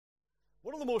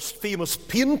One of the most famous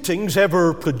paintings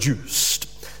ever produced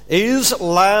is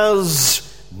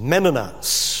Las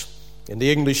Meninas, in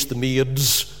the English, the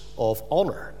Maids of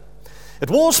Honor. It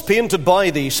was painted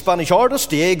by the Spanish artist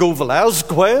Diego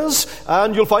Velázquez,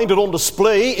 and you'll find it on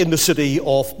display in the city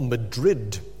of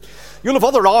Madrid. You'll have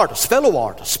other artists, fellow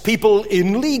artists, people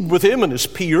in league with him and his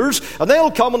peers, and they'll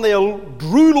come and they'll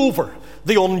drool over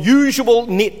the unusual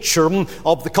nature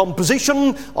of the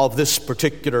composition of this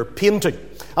particular painting.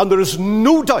 And there is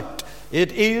no doubt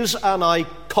it is an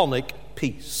iconic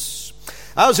piece.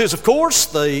 As is, of course,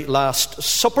 the Last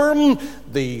Supper,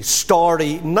 the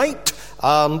Starry Night,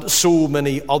 and so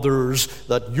many others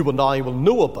that you and I will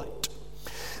know about.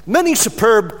 Many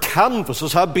superb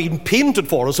canvases have been painted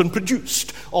for us and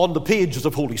produced on the pages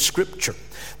of Holy Scripture.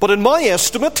 But in my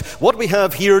estimate, what we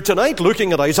have here tonight,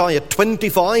 looking at Isaiah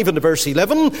 25 and verse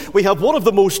 11, we have one of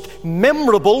the most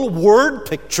memorable word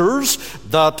pictures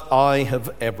that I have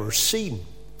ever seen.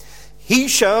 He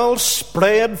shall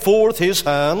spread forth his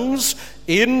hands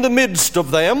in the midst of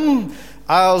them,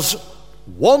 as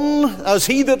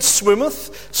he that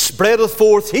swimmeth spreadeth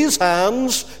forth his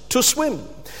hands to swim.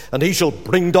 And he shall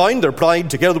bring down their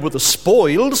pride together with the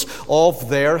spoils of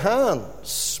their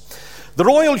hands. The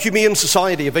Royal Humane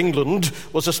Society of England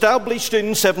was established in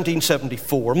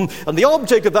 1774, and the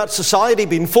object of that society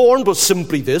being formed was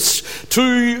simply this: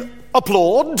 to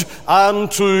applaud and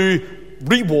to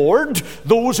reward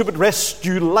those who would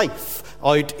rescue life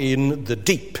out in the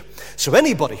deep. So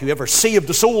anybody who ever saved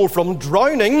a soul from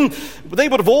drowning, they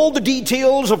would have all the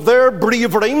details of their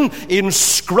bravery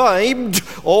inscribed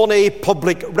on a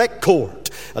public record.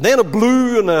 And then a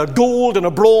blue and a gold and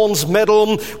a bronze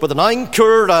medal with an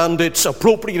anchor and its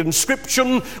appropriate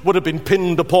inscription would have been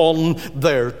pinned upon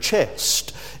their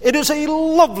chest. It is a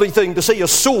lovely thing to see a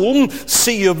soul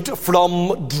saved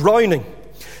from drowning,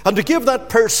 and to give that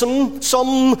person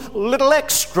some little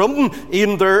extra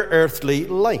in their earthly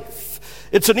life.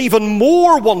 It's an even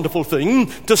more wonderful thing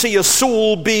to see a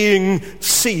soul being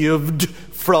saved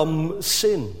from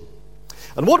sin.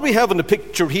 And what we have in the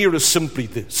picture here is simply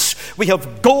this. We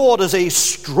have God as a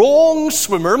strong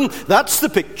swimmer, that's the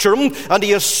picture, and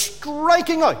he is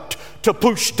striking out to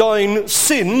push down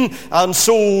sin and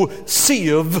so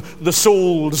save the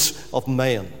souls of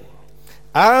men.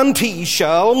 And he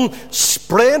shall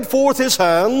spread forth his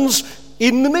hands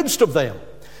in the midst of them,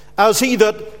 as he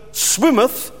that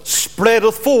swimmeth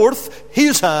spreadeth forth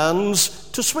his hands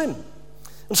to swim.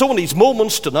 And so in these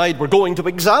moments tonight we're going to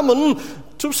examine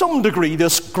to some degree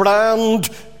this grand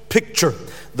picture.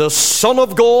 The Son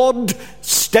of God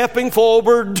stepping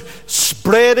forward,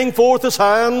 spreading forth his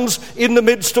hands in the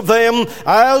midst of them,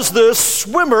 as the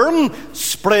swimmer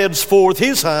spreads forth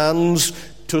his hands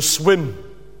to swim.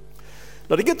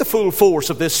 Now, to get the full force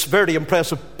of this very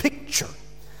impressive picture,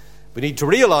 we need to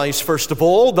realize, first of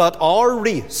all, that our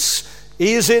race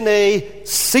is in a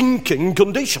sinking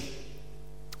condition.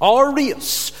 Our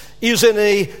race is in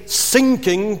a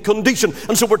sinking condition.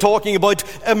 And so we're talking about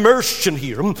immersion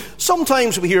here.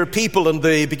 Sometimes we hear people and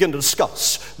they begin to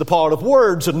discuss the power of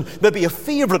words, and maybe a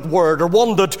favourite word or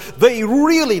one that they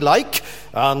really like,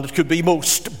 and it could be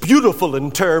most beautiful in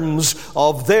terms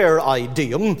of their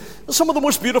idea. Some of the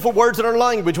most beautiful words in our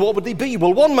language, what would they be?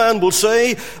 Well, one man will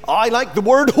say, I like the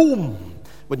word home.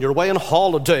 When you're away on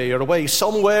holiday or away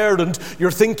somewhere and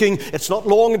you're thinking, it's not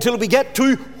long until we get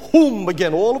to home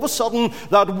again. All of a sudden,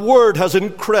 that word has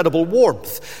incredible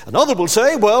warmth. Another will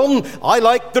say, well, I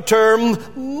like the term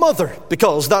mother,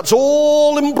 because that's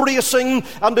all embracing,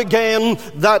 and again,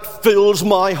 that fills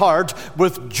my heart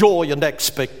with joy and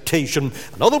expectation.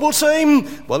 Another will say,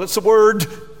 well, it's the word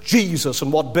Jesus,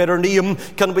 and what better name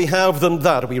can we have than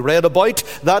that? We read about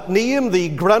that name, the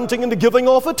granting and the giving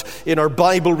of it, in our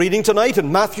Bible reading tonight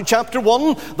in Matthew chapter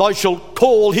 1. Thou shalt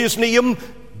call his name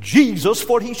Jesus,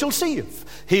 for he shall save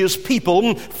his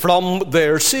people from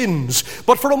their sins.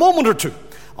 But for a moment or two,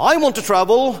 I want to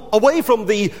travel away from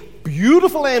the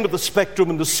beautiful end of the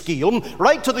spectrum and the scale,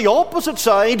 right to the opposite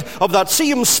side of that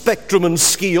same spectrum and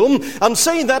scale, and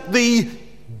say that the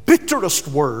bitterest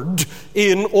word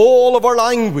in all of our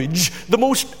language, the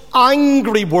most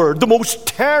angry word, the most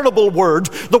terrible word,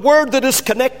 the word that is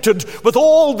connected with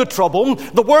all the trouble,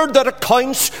 the word that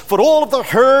accounts for all of the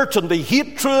hurt and the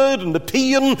hatred and the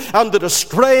pain and the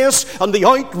distress and the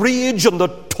outrage and the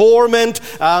torment,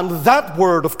 and that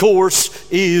word, of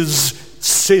course, is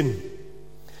sin.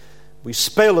 We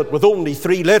spell it with only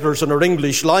 3 letters in our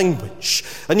English language.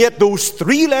 And yet those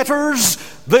 3 letters,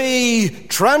 they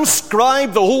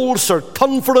transcribe the whole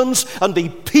circumference and they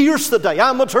pierce the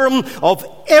diameter of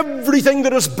everything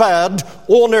that is bad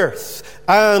on earth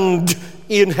and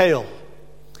in hell.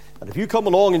 And if you come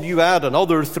along and you add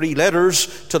another 3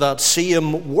 letters to that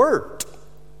same word,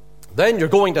 then you're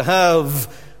going to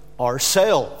have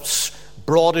ourselves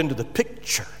brought into the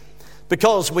picture,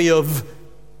 because we have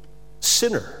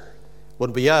sinner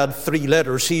when we add 3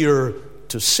 letters here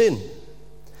to sin.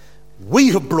 We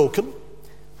have broken,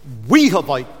 we have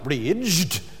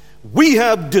outraged, we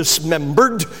have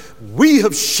dismembered, we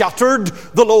have shattered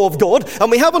the law of God, and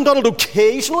we haven't done it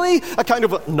occasionally, a kind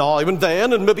of a now and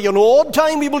then, and maybe an odd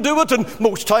time we will do it, and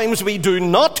most times we do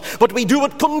not, but we do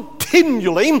it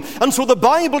continually. And so the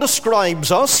Bible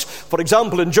describes us, for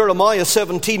example, in Jeremiah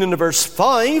 17 and verse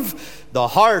 5, the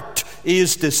heart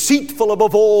is deceitful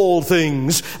above all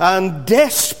things and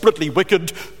desperately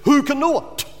wicked. Who can know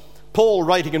it? Paul,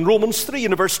 writing in Romans 3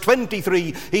 and verse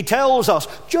 23, he tells us,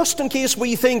 just in case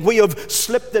we think we have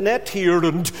slipped the net here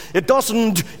and it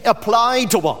doesn't apply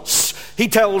to us, he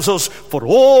tells us, for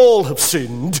all have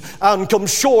sinned and come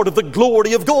short of the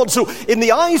glory of God. So in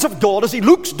the eyes of God, as he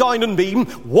looks down on me,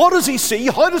 what does he see?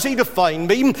 How does he define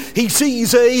me? He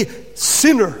sees a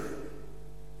sinner.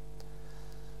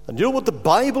 And you know what the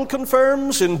Bible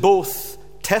confirms in both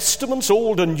Testaments,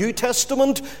 Old and New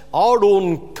Testament? Our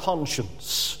own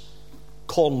conscience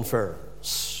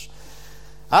confirms.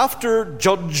 After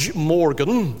Judge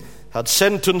Morgan had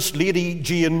sentenced Lady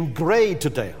Jane Grey to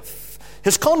death,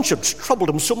 his conscience troubled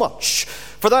him so much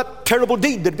for that terrible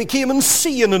deed that became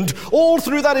insane, and all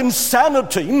through that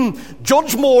insanity,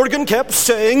 Judge Morgan kept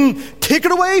saying, "Take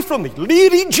her away from me,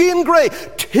 Lady Jane Grey,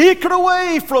 take her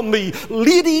away from me,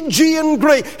 Lady Jane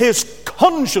Grey." His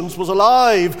conscience was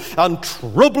alive and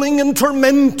troubling and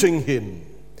tormenting him.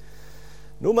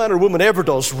 No man or woman ever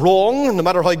does wrong, no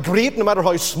matter how great, no matter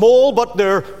how small, but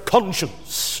their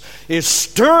conscience is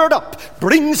stirred up,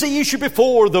 brings the issue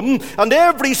before them, and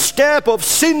every step of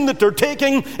sin that they're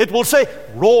taking, it will say,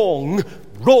 wrong,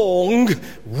 wrong,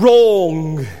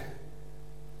 wrong.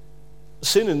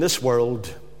 Sin in this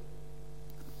world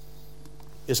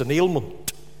is an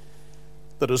ailment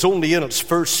that is only in its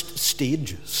first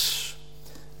stages,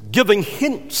 giving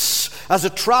hints as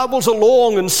it travels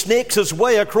along and snakes its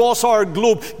way across our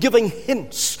globe, giving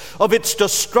hints of its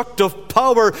destructive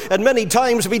power. And many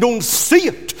times we don't see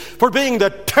it for being the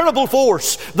terrible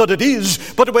force that it is.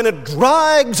 But when it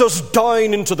drags us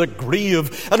down into the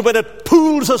grave, and when it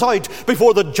pulls us out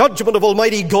before the judgment of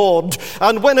Almighty God,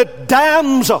 and when it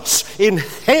damns us in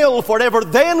hell forever,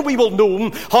 then we will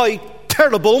know how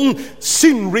terrible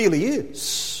sin really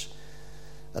is.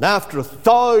 And after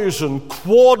 1,000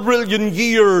 quadrillion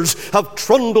years have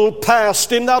trundled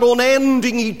past in that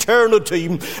unending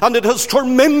eternity, and it has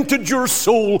tormented your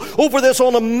soul over this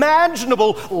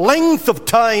unimaginable length of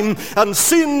time, and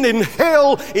sin in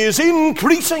hell is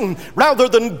increasing rather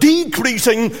than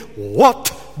decreasing,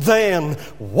 what then?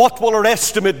 What will our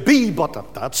estimate be? But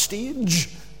at that stage,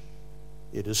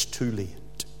 it is too late.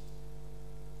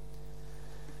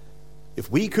 If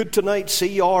we could tonight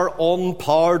see our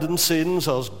unpardoned sins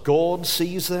as God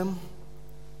sees them,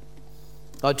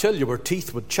 I tell you, our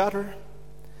teeth would chatter,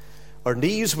 our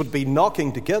knees would be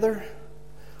knocking together,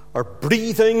 our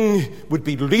breathing would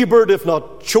be labored if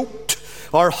not choked,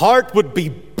 our heart would be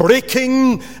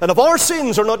breaking, and if our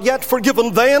sins are not yet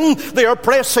forgiven, then they are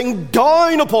pressing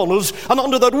down upon us, and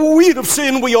under that weight of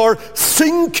sin we are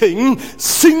sinking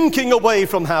away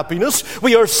from happiness,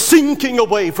 we are sinking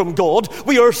away from God,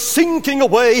 we are sinking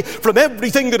away from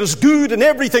everything that is good and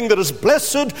everything that is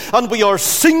blessed, and we are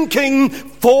sinking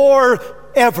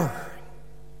forever.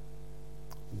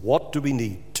 What do we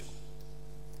need?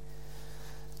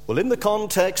 Well, in the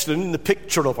context and in the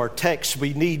picture of our text,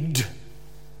 we need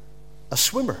a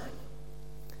swimmer.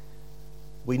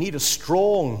 We need a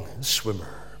strong swimmer.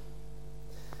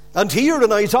 And here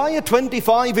in Isaiah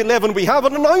 25:11, we have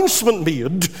an announcement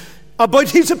made about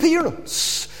his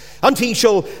appearance. And he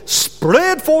shall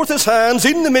spread forth his hands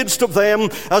in the midst of them,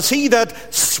 as he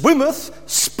that swimmeth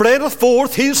spreadeth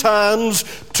forth his hands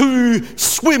to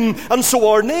swim. And so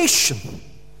our nation,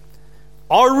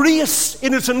 our race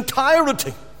in its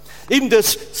entirety, in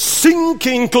this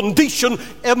sinking condition,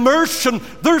 immersion,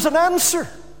 there's an answer.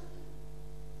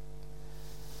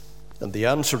 And the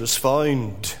answer is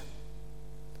found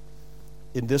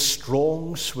in this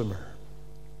strong swimmer.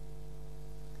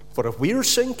 For if we are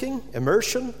sinking,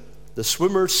 immersion, the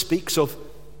swimmer speaks of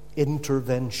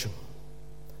intervention.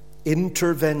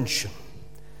 Intervention.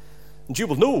 And you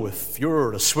will know, if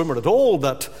you're a swimmer at all,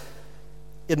 that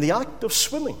in the act of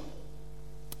swimming,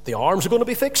 The arms are going to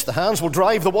be fixed. The hands will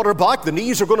drive the water back. The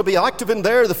knees are going to be active in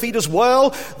there. The feet as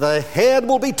well. The head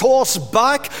will be tossed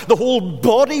back. The whole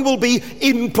body will be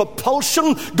in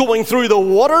propulsion going through the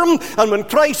water. And when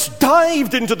Christ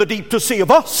dived into the deep to save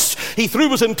us, he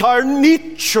threw his entire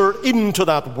nature into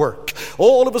that work.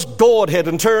 All of his Godhead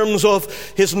in terms of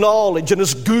his knowledge and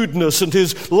his goodness and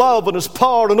his love and his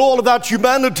power and all of that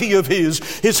humanity of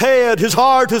his head, his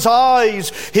heart, his eyes,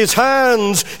 his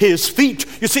hands, his feet.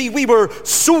 You see, we were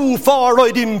so far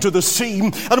out into the sea,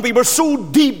 and we were so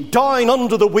deep down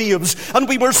under the waves, and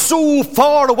we were so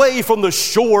far away from the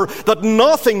shore that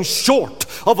nothing short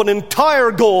of an entire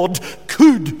God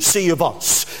could save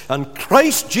us. And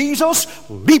Christ Jesus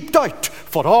leaped out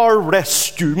for our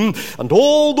rescue, and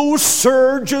all those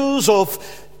surges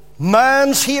of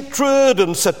man's hatred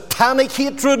and satanic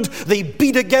hatred, they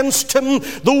beat against him.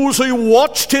 Those who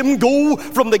watched him go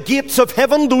from the gates of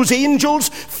heaven, those angels,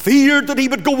 feared that he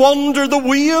would go under the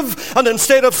wave, and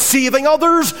instead of saving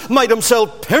others, might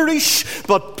himself perish.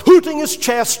 But putting his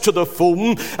chest to the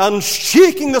foam and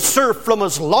shaking the surf from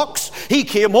his locks, he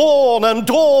came on and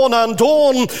on and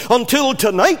on until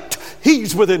tonight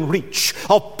he's within reach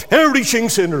of perishing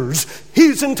sinners.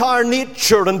 His entire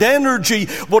nature and energy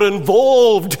were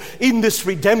involved in this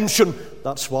redemption.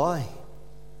 That's why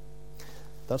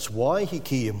he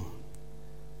came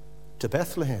to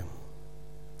Bethlehem.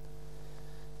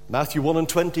 Matthew 1 and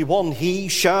 21, he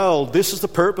shall, this is the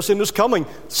purpose in his coming,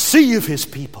 save his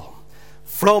people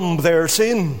from their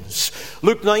sins.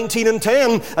 Luke 19 and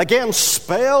 10, again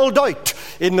spelled out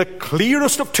in the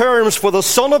clearest of terms, for the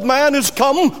Son of Man is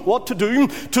come, what to do?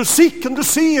 To seek and to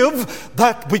save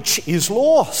that which is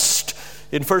lost.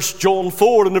 In 1 John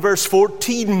 4 and verse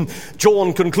 14,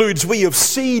 John concludes, we have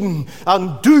seen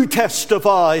and do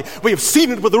testify. We have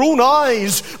seen it with our own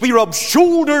eyes. We rub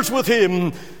shoulders with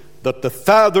him, that the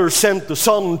Father sent the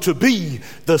Son to be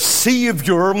the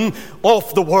Savior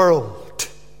of the world.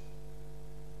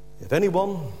 If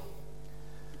anyone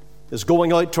is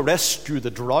going out to rescue the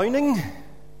drowning,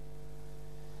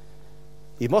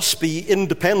 he must be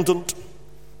independent,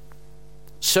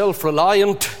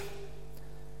 self-reliant,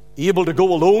 able to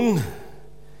go alone.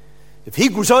 If he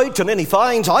goes out and then he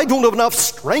finds, I don't have enough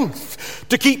strength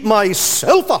to keep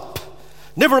myself up,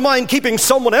 never mind keeping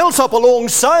someone else up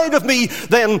alongside of me,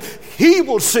 then he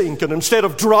will sink. And instead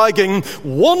of dragging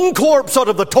one corpse out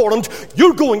of the torrent,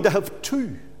 you're going to have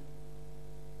two.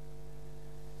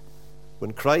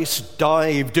 When Christ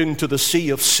dived into the sea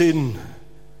of sin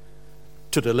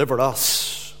to deliver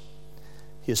us,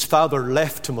 his Father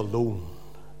left him alone.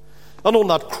 And on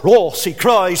that cross he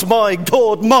cries, my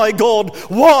God,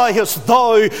 why hast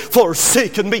thou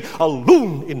forsaken me?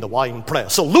 Alone in the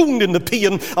winepress, alone in the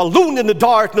pain, alone in the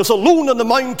darkness, alone in the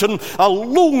mountain,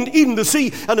 alone in the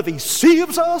sea. And if he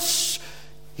saves us,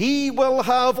 he will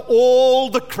have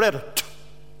all the credit.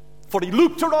 For he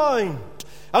looked around,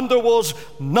 and there was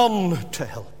none to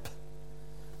help.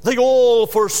 They all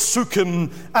forsook him,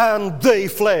 and they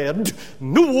fled.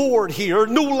 No oar here,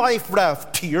 no life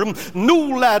raft here, no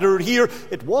ladder here.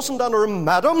 It wasn't an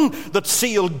armada that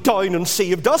sailed down and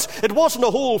saved us. It wasn't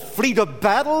a whole fleet of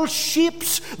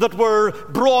battleships that were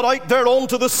brought out there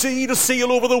onto the sea to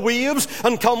sail over the waves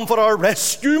and come for our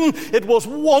rescue. It was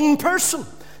one person,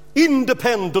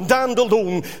 independent and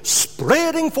alone,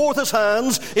 spreading forth his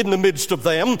hands in the midst of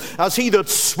them, as he that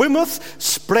swimmeth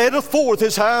spreadeth forth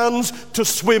his hands to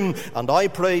swim. And I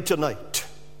pray tonight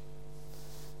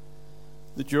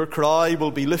that your cry will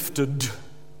be lifted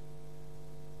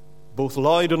both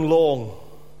loud and long,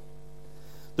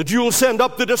 that you'll send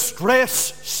up the distress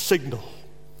signal,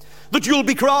 that you'll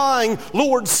be crying,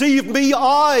 Lord, save me,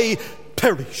 I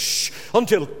perish,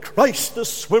 until Christ the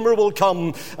swimmer will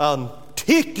come and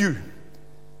take you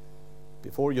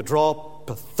before you drop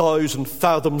 1,000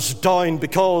 fathoms down.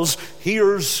 Because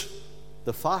here's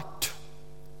the fact: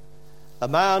 a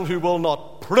man who will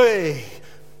not pray,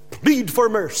 plead for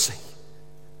mercy,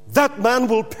 that man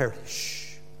will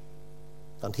perish.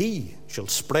 And he shall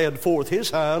spread forth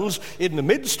his hands in the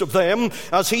midst of them,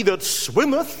 as he that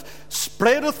swimmeth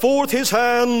spreadeth forth his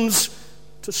hands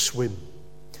to swim.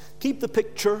 Keep the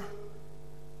picture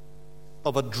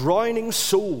of a drowning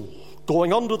soul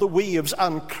going under the waves,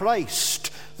 and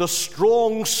Christ, the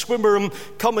strong swimmer,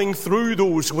 coming through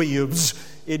those waves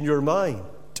in your mind.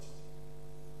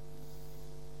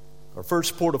 Our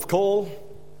first port of call,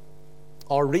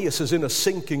 our race is in a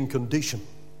sinking condition.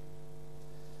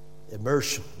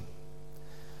 Immersion.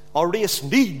 Our race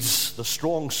needs the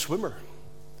strong swimmer.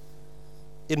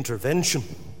 Intervention.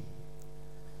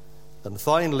 And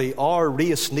finally, our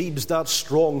race needs that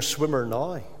strong swimmer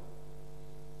now.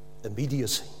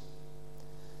 Immediacy.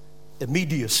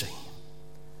 Immediacy.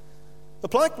 The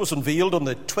plaque was unveiled on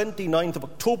the 29th of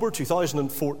October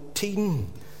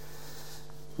 2014,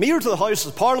 near to the Houses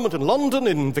of Parliament in London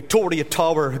in Victoria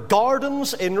Tower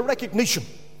Gardens, in recognition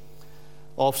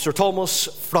of Sir Thomas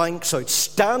Frank's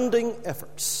outstanding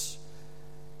efforts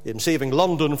in saving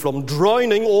London from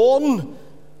drowning on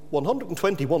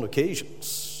 121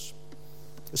 occasions,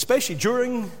 especially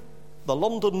during the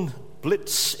London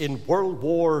Blitz in World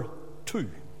War II.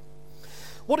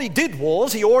 What he did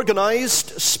was he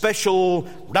organised special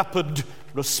rapid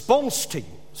response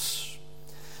teams.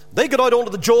 They got out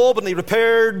onto the job and they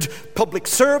repaired public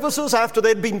services after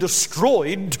they'd been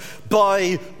destroyed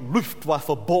by Luftwaffe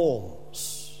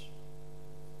bombs.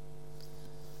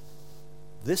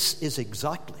 This is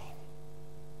exactly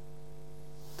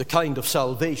the kind of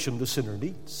salvation the sinner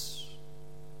needs.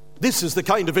 This is the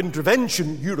kind of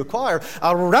intervention you require,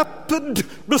 a rapid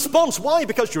response. Why?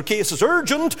 Because your case is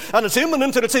urgent and it's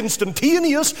imminent and it's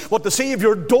instantaneous. What the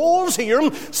Saviour does here,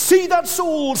 see that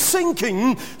soul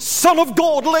sinking, Son of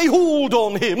God, lay hold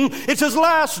on him. It's his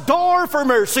last hour for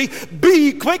mercy.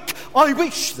 Be quick. I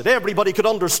wish that everybody could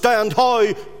understand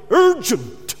how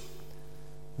urgent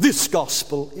this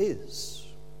gospel is.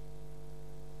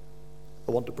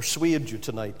 I want to persuade you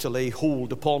tonight to lay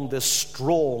hold upon this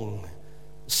strong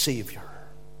Savior.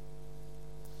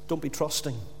 Don't be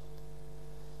trusting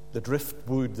the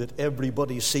driftwood that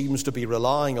everybody seems to be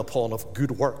relying upon of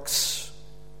good works,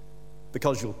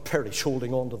 because you'll perish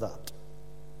holding on to that.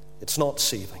 It's not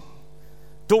saving.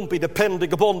 Don't be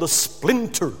depending upon the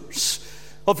splinters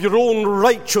of your own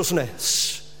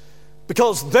righteousness,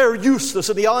 because they're useless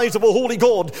in the eyes of a holy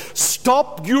God.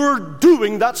 Stop your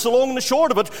doing. That's the long and the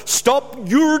short of it. Stop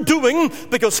your doing,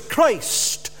 because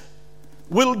Christ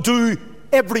will do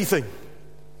everything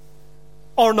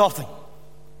or nothing.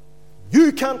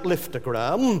 You can't lift a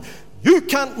gram. You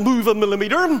can't move a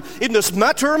millimeter in this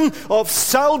matter of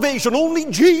salvation.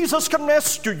 Only Jesus can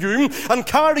rescue you and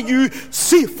carry you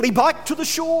safely back to the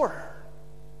shore.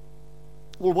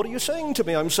 Well, what are you saying to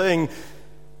me? I'm saying,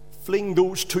 fling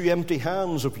those two empty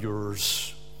hands of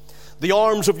yours, the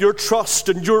arms of your trust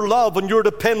and your love and your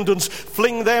dependence,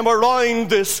 fling them around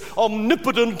this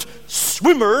omnipotent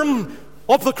swimmer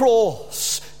of the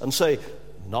cross and say,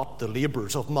 not the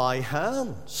labours of my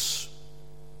hands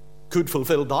could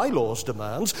fulfill thy law's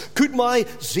demands. Could my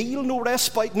zeal no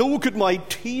respite know? Could my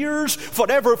tears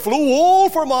forever flow? All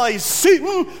for my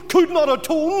sin could not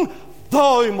atone.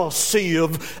 Thou must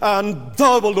save, and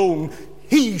thou alone.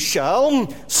 He shall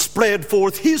spread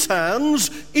forth his hands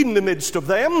in the midst of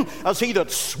them, as he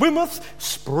that swimmeth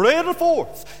spreadeth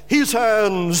forth his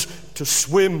hands to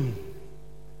swim.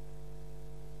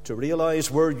 To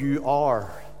realize where you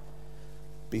are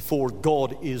before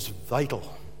God is vital.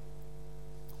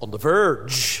 On the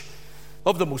verge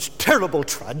of the most terrible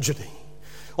tragedy,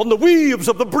 on the waves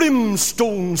of the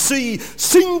brimstone sea,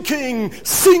 sinking,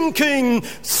 sinking,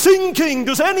 sinking.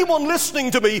 Does anyone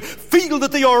listening to me feel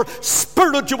that they are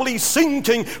spiritually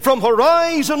sinking from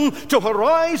horizon to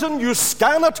horizon? You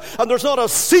scan it and there's not a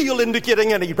sail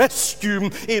indicating any rescue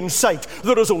in sight.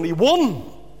 There is only one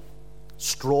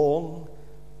strong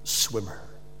swimmer,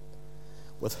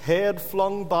 with head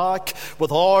flung back,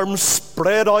 with arms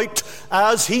spread out,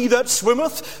 as he that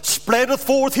swimmeth spreadeth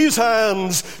forth his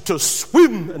hands to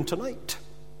swim. And tonight,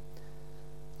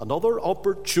 another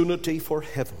opportunity for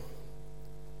heaven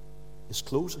is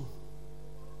closing.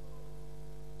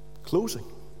 Closing.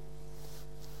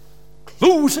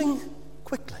 Closing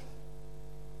quickly.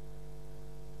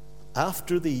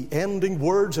 After the ending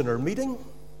words in our meeting,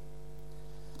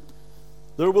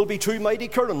 there will be two mighty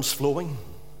currents flowing.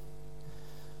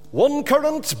 One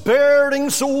current bearing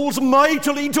souls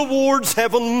mightily towards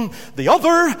heaven, the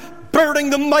other bearing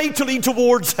them mightily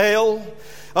towards hell.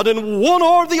 And in one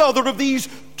or the other of these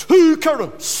two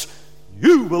currents,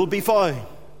 you will be found.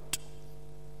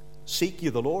 Seek ye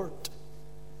the Lord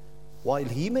while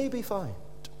he may be found.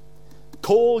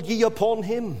 Call ye upon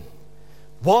him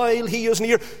while he is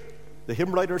near. The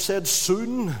hymn writer said,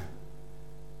 soon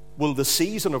will the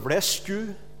season of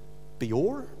rescue be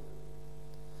o'er.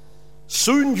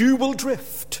 Soon you will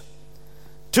drift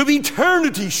to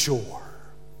eternity's shore.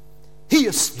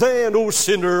 Haste then, O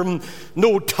sinner,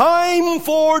 no time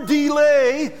for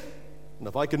delay. And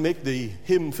if I can make the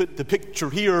hymn fit the picture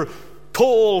here,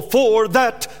 call for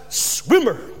that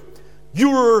swimmer,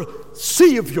 your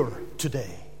Saviour,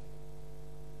 today.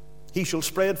 He shall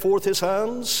spread forth his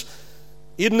hands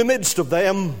in the midst of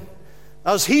them,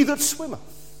 as he that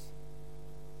swimmeth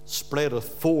spreadeth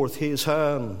forth his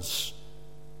hands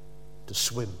to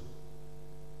swim.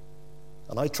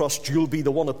 And I trust you'll be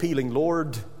the one appealing,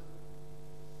 Lord,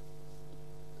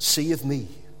 save me.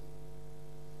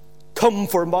 come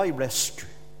for my rescue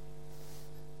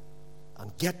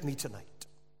and get me tonight.